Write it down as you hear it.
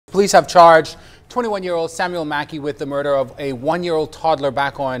Police have charged 21-year-old Samuel Mackey with the murder of a 1-year-old toddler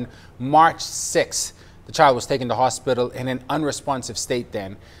back on March 6th. The child was taken to hospital in an unresponsive state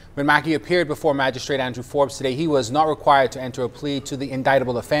then. When Mackey appeared before Magistrate Andrew Forbes today, he was not required to enter a plea to the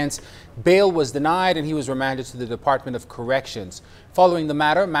indictable offense. Bail was denied and he was remanded to the Department of Corrections. Following the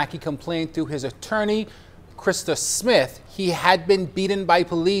matter, Mackey complained through his attorney, Krista Smith, he had been beaten by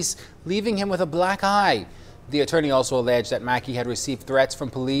police, leaving him with a black eye. The attorney also alleged that Mackey had received threats from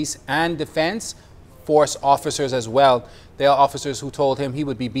police and defense force officers as well. They are officers who told him he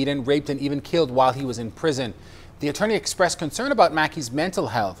would be beaten, raped, and even killed while he was in prison. The attorney expressed concern about Mackey's mental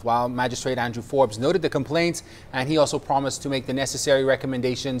health, while Magistrate Andrew Forbes noted the complaints, and he also promised to make the necessary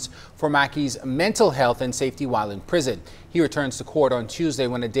recommendations for Mackey's mental health and safety while in prison. He returns to court on Tuesday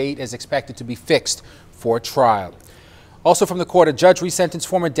when a date is expected to be fixed for trial. Also from the court, a judge resentenced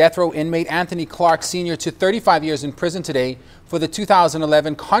former death row inmate Anthony Clark Sr. to 35 years in prison today for the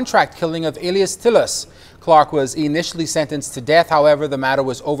 2011 contract killing of Elias Tillis. Clark was initially sentenced to death, however, the matter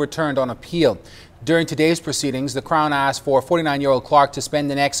was overturned on appeal. During today's proceedings, the Crown asked for 49-year-old Clark to spend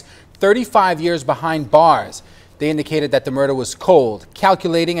the next 35 years behind bars. They indicated that the murder was cold,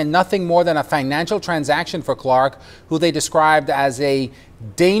 calculating, and nothing more than a financial transaction for Clark, who they described as a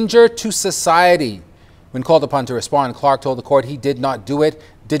danger to society. When called upon to respond, Clark told the court he did not do it,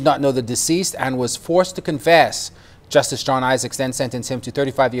 did not know the deceased, and was forced to confess. Justice John Isaacs then sentenced him to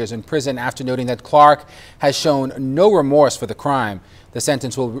 35 years in prison after noting that Clark has shown no remorse for the crime. The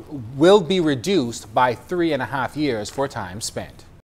sentence will be reduced by 3.5 years for time spent.